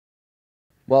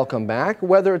Welcome back.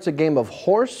 Whether it's a game of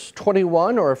horse,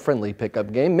 21, or a friendly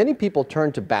pickup game, many people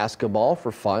turn to basketball for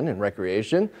fun and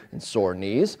recreation and sore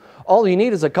knees. All you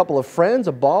need is a couple of friends,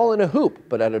 a ball, and a hoop.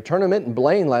 But at a tournament in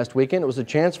Blaine last weekend, it was a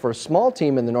chance for a small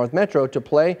team in the North Metro to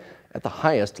play at the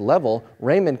highest level.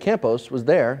 Raymond Campos was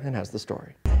there and has the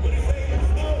story.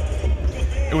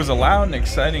 It was a loud and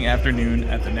exciting afternoon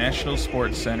at the National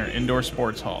Sports Center Indoor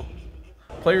Sports Hall.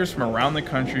 Players from around the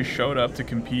country showed up to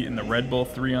compete in the Red Bull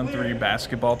 3-on-3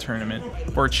 basketball tournament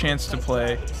for a chance to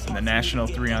play in the National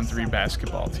 3-on-3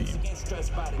 basketball team.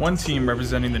 One team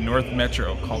representing the North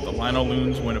Metro, called the Lino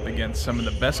Loons, went up against some of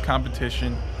the best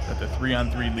competition that the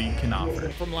 3-on-3 league can offer.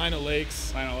 From Lino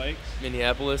Lakes.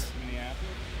 Minneapolis.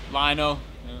 Lino.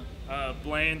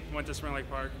 Blaine, went to Spring Lake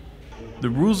Park. The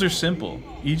rules are simple.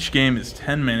 Each game is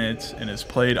 10 minutes and is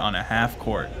played on a half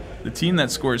court. The team that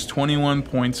scores 21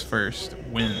 points first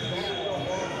wins.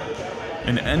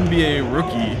 An NBA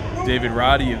rookie, David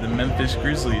Roddy of the Memphis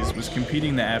Grizzlies, was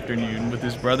competing that afternoon with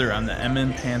his brother on the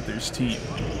MN Panthers team.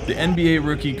 The NBA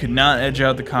rookie could not edge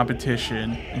out the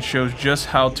competition and shows just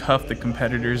how tough the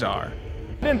competitors are.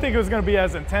 I didn't think it was going to be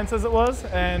as intense as it was,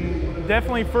 and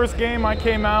definitely first game I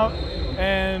came out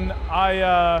and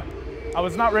I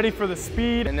was not ready for the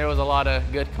speed. And there was a lot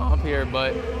of good comp here,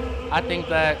 but I think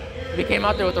that we came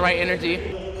out there with the right energy.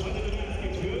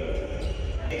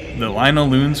 The Lino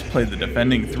Loons played the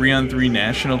defending 3-on-3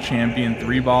 national champion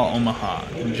 3-ball Omaha,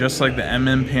 and just like the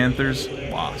MN Panthers,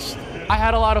 lost. I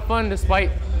had a lot of fun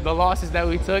despite the losses that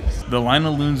we took. The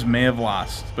Lino Loons may have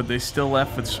lost, but they still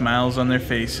left with smiles on their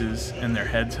faces and their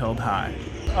heads held high.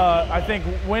 I think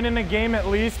winning a game at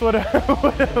least would have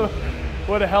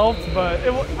helped, but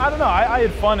I don't know, I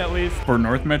had fun at least. For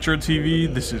North Metro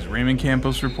TV, this is Raymond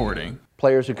Campos reporting.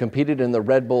 Players who competed in the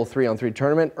Red Bull 3-on-3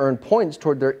 tournament earned points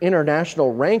toward their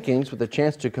international rankings with a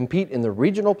chance to compete in the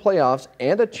regional playoffs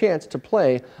and a chance to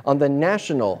play on the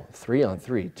national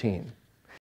 3-on-3 team.